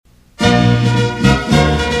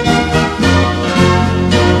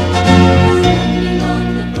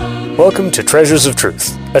welcome to Treasures of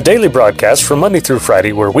Truth, a daily broadcast from Monday through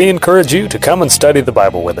Friday where we encourage you to come and study the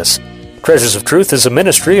Bible with us. Treasures of Truth is a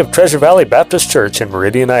ministry of Treasure Valley Baptist Church in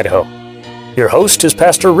Meridian, Idaho. Your host is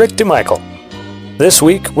Pastor Rick DeMichael. This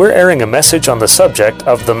week, we're airing a message on the subject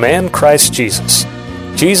of the man Christ Jesus.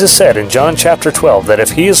 Jesus said in John chapter 12 that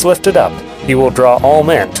if he is lifted up, he will draw all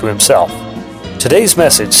men to himself. Today's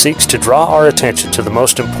message seeks to draw our attention to the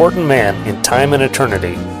most important man in time and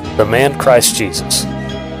eternity, the man Christ Jesus.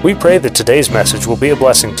 We pray that today's message will be a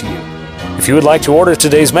blessing to you. If you would like to order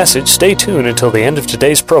today's message, stay tuned until the end of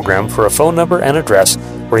today's program for a phone number and address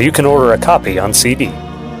where you can order a copy on CD.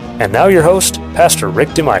 And now your host, Pastor Rick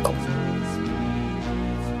DeMichael.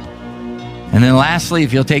 And then lastly,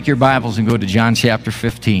 if you'll take your Bibles and go to John chapter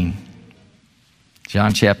 15.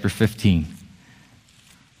 John chapter 15.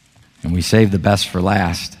 And we save the best for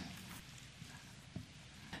last.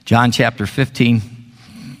 John chapter 15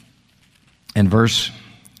 and verse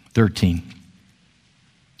 13.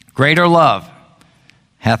 Greater love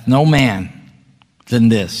hath no man than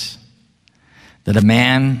this, that a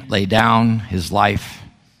man lay down his life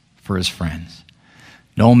for his friends.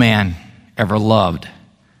 No man ever loved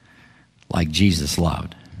like Jesus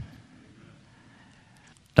loved.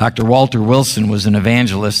 Dr. Walter Wilson was an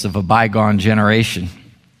evangelist of a bygone generation.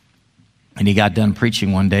 And he got done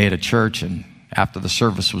preaching one day at a church, and after the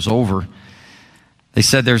service was over, they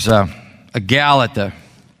said there's a gal at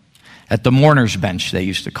the mourner's bench, they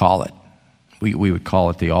used to call it. We would call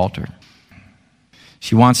it the altar.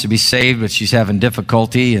 She wants to be saved, but she's having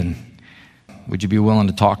difficulty, and would you be willing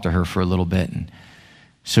to talk to her for a little bit? And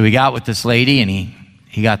so he got with this lady, and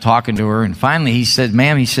he got talking to her, and finally he said,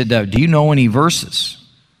 ma'am, he said, do you know any verses?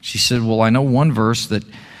 She said, well, I know one verse that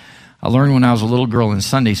I learned when I was a little girl in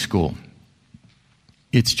Sunday school.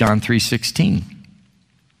 It's John 3:16.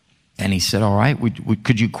 And he said, all right,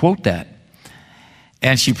 could you quote that?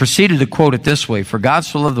 And she proceeded to quote it this way: For God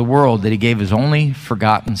so loved the world that he gave his only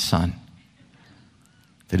forgotten Son,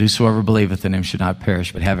 that whosoever believeth in him should not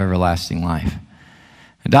perish but have everlasting life.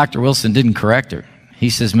 And Dr. Wilson didn't correct her. He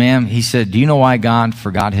says, ma'am, he said, do you know why God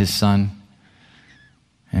forgot his Son?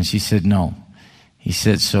 And she said, no. He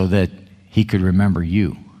said, so that he could remember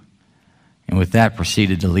you. And with that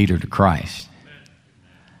proceeded to lead her to Christ.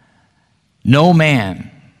 No man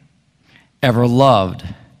ever loved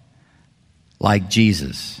like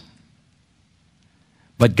Jesus.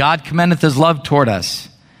 But God commendeth his love toward us,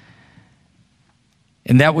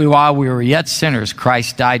 in that while we were yet sinners,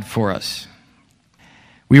 Christ died for us.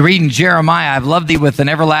 We read in Jeremiah, I've loved thee with an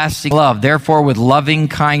everlasting love, therefore with loving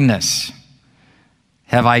kindness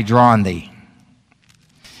have I drawn thee.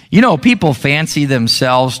 You know, people fancy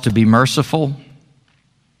themselves to be merciful.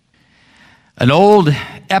 An old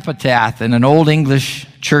epitaph in an old English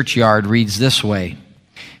churchyard reads this way: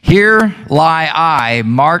 Here lie I,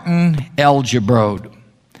 Martin Elgebrode.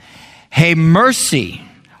 Hey mercy,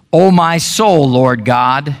 O my soul, Lord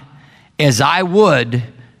God, as I would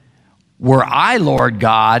were I Lord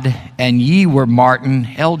God, and ye were Martin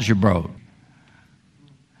Elgebrode.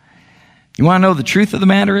 You want to know the truth of the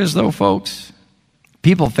matter is, though, folks?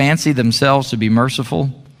 People fancy themselves to be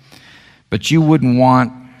merciful, but you wouldn't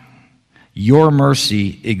want your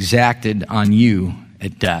mercy exacted on you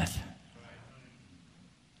at death.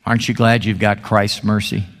 Aren't you glad you've got Christ's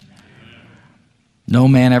mercy? No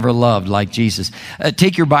man ever loved like Jesus.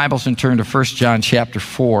 Take your Bibles and turn to 1 John chapter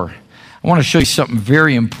 4. I want to show you something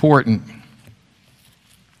very important.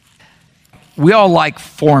 We all like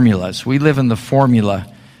formulas. We live in the formula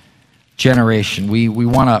generation. We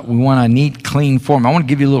want a neat, clean form. I want to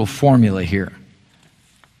give you a little formula here.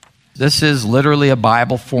 This is literally a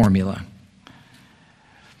Bible formula.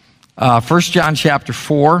 1 John chapter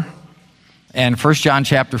 4 and 1 John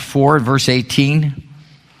chapter 4 verse 18.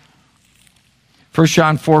 1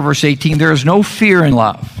 John 4 verse 18, there is no fear in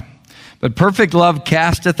love, but perfect love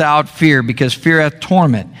casteth out fear, because fear hath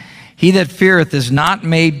torment. He that feareth is not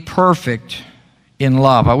made perfect in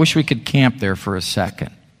love. I wish we could camp there for a second.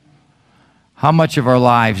 How much of our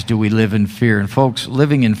lives do we live in fear? And folks,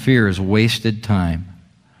 living in fear is wasted time.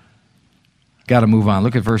 Got to move on.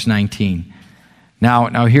 Look at verse 19.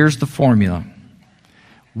 Now here's the formula.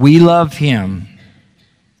 We love him.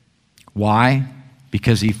 Why?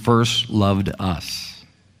 Because he first loved us.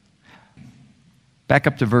 Back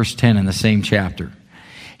up to verse 10 in the same chapter.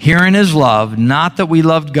 Herein is love, not that we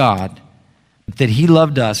loved God, but that he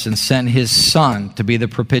loved us and sent his Son to be the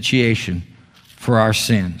propitiation for our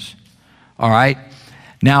sins. All right?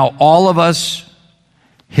 Now, all of us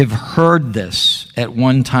have heard this at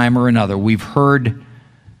one time or another. We've heard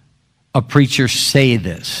a preacher say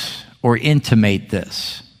this or intimate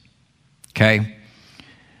this. Okay?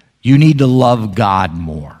 You need to love God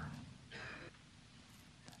more.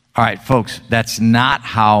 All right, folks, that's not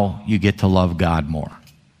how you get to love God more.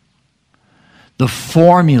 The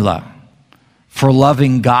formula for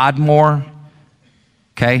loving God more,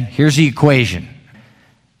 okay, here's the equation.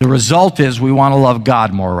 The result is we want to love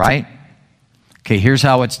God more, right? Okay, here's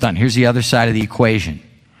how it's done. Here's the other side of the equation.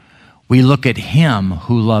 We look at Him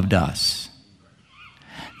who loved us.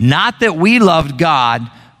 Not that we loved God,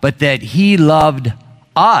 but that He loved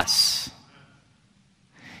us.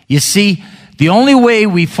 You see, the only way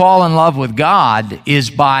we fall in love with God is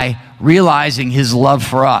by realizing His love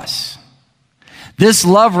for us. This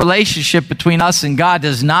love relationship between us and God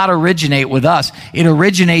does not originate with us. It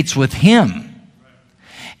originates with Him.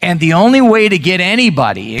 And the only way to get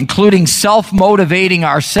anybody, including self-motivating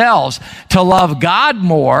ourselves, to love God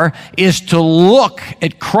more is to look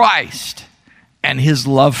at Christ and His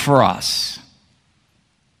love for us.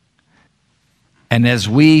 And as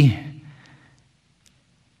we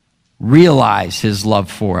realize His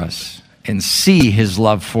love for us and see His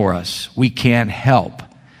love for us, we can't help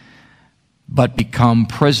but become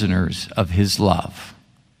prisoners of His love.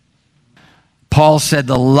 Paul said,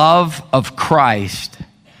 "The love of Christ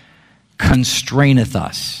constraineth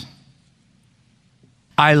us.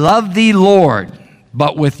 I love thee, Lord,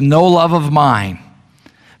 but with no love of mine,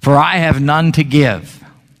 for I have none to give.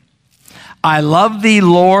 I love thee,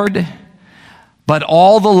 Lord, but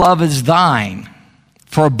all the love is thine,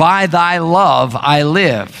 for by thy love I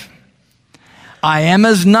live. I am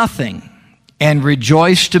as nothing, and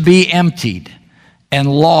rejoice to be emptied, and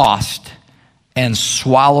lost, and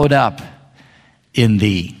swallowed up in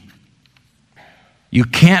thee." You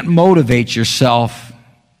can't motivate yourself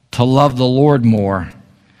to love the Lord more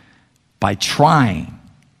by trying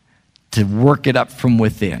to work it up from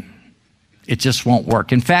within. It just won't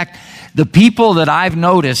work. In fact, the people that I've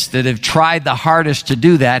noticed that have tried the hardest to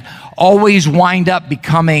do that always wind up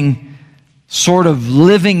becoming sort of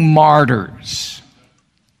living martyrs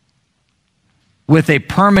with a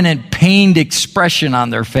permanent pained expression on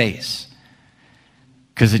their face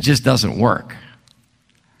because it just doesn't work.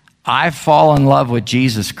 I fall in love with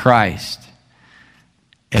Jesus Christ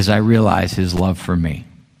as I realize His love for me.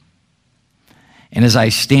 And as I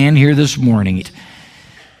stand here this morning,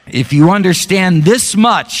 if you understand this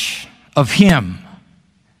much of Him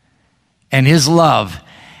and His love,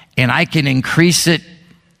 and I can increase it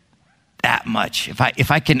that much,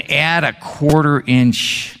 if I can add a 1/4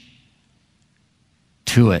 inch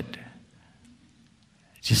to it,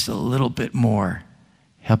 just a little bit more,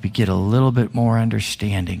 help you get a little bit more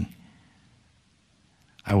understanding,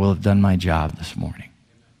 I will have done my job this morning.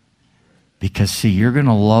 Because, see, you're going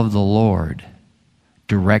to love the Lord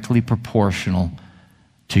directly proportional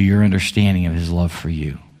to your understanding of His love for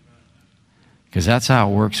you. Because that's how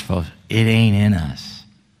it works, folks. It ain't in us.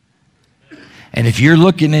 And if you're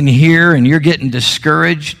looking in here and you're getting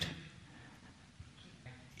discouraged,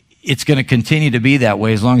 it's going to continue to be that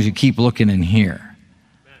way as long as you keep looking in here.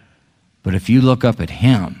 But if you look up at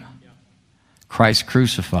Him, Christ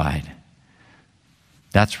crucified,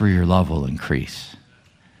 that's where your love will increase.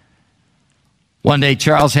 One day,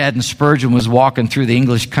 Charles Haddon Spurgeon was walking through the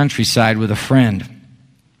English countryside with a friend.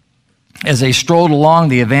 As they strolled along,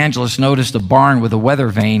 the evangelist noticed a barn with a weather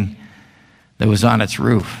vane that was on its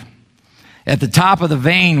roof. At the top of the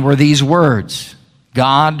vane were these words,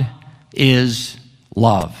 "God is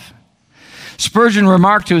love." Spurgeon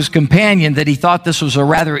remarked to his companion that he thought this was a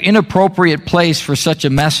rather inappropriate place for such a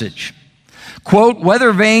message. Quote,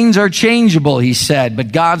 "Weather vanes are changeable," he said,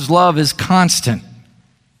 "but God's love is constant."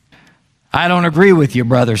 "I don't agree with you,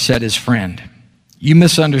 brother," said his friend. "You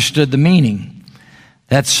misunderstood the meaning.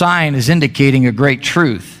 That sign is indicating a great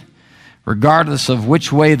truth. Regardless of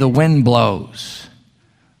which way the wind blows,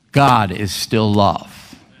 God is still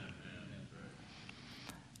love.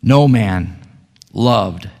 No man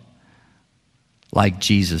loved like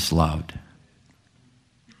Jesus loved.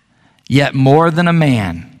 Yet more than a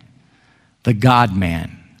man, the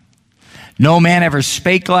God-man. No man ever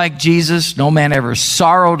spake like Jesus. No man ever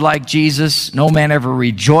sorrowed like Jesus. No man ever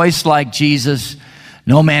rejoiced like Jesus.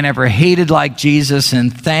 No man ever hated like Jesus.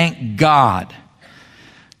 And thank God,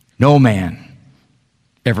 no man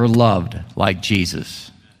ever loved like Jesus.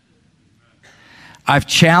 I've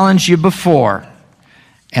challenged you before,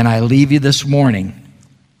 and I leave you this morning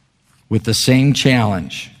with the same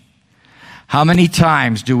challenge. How many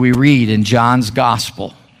times do we read in John's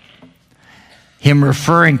gospel him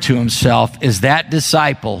referring to himself as that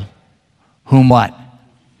disciple whom what?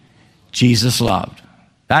 Jesus loved.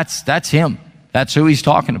 That's him. That's who he's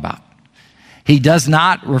talking about. He does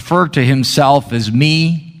not refer to himself as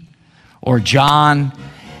me or John.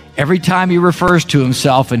 Every time he refers to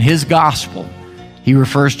himself in his gospel, he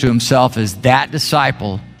refers to himself as that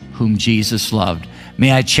disciple whom Jesus loved.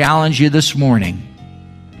 May I challenge you this morning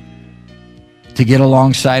to get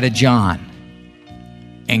alongside of John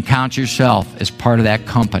and count yourself as part of that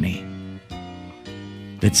company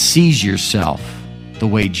that sees yourself the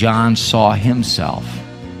way John saw himself,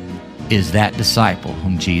 is that disciple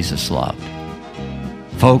whom Jesus loved.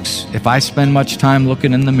 Folks, if I spend much time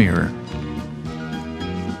looking in the mirror,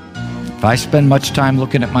 if I spend much time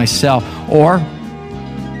looking at myself, or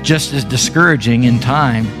just as discouraging in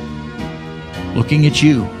time, looking at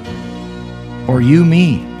you, or you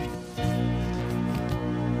me,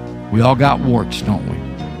 we all got warts, don't we?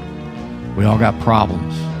 We all got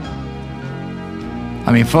problems.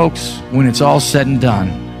 I mean, folks, when it's all said and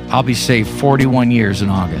done, I'll be saved 41 years in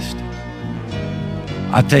August.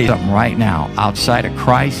 I'll tell you something right now. Outside of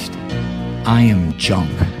Christ, I am junk.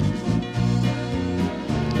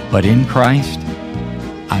 But in Christ,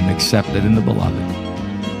 I'm accepted in the beloved.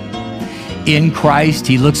 In Christ,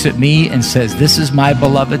 he looks at me and says, "This is my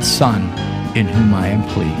beloved Son, in whom I am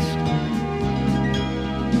pleased."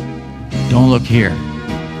 Don't look here.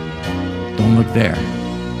 Don't look there.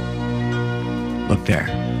 Look there.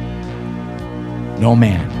 No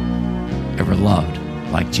man ever loved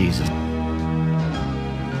like Jesus.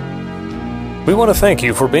 We want to thank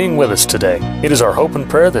you for being with us today. It is our hope and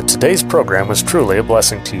prayer that today's program was truly a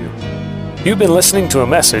blessing to you. You've been listening to a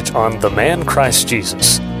message on the man Christ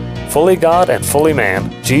Jesus. Fully God and fully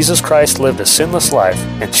man, Jesus Christ lived a sinless life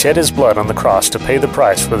and shed his blood on the cross to pay the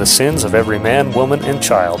price for the sins of every man, woman, and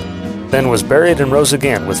child, then was buried and rose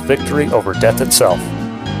again with victory over death itself.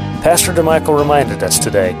 Pastor DeMichael reminded us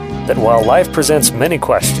today that while life presents many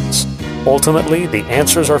questions, ultimately the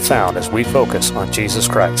answers are found as we focus on Jesus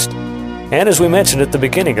Christ. And as we mentioned at the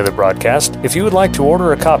beginning of the broadcast, if you would like to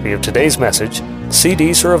order a copy of today's message,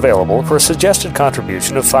 CDs are available for a suggested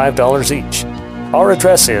contribution of $5 each. Our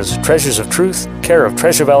address is Treasures of Truth, care of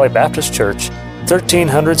Treasure Valley Baptist Church,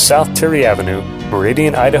 1300 South Terry Avenue,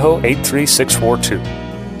 Meridian, Idaho 83642.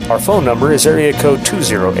 Our phone number is area code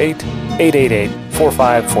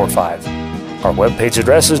 208-888-4545. Our webpage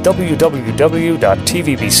address is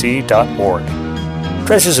www.tvbc.org.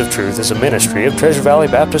 Treasures of Truth is a ministry of Treasure Valley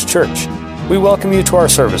Baptist Church. We welcome you to our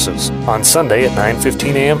services on Sunday at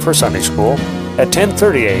 9:15 a.m. for Sunday School, at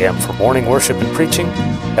 10:30 a.m. for morning worship and preaching,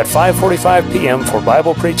 at 5:45 p.m. for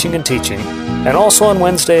Bible preaching and teaching, and also on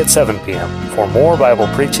Wednesday at 7 p.m. for more Bible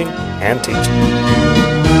preaching and teaching.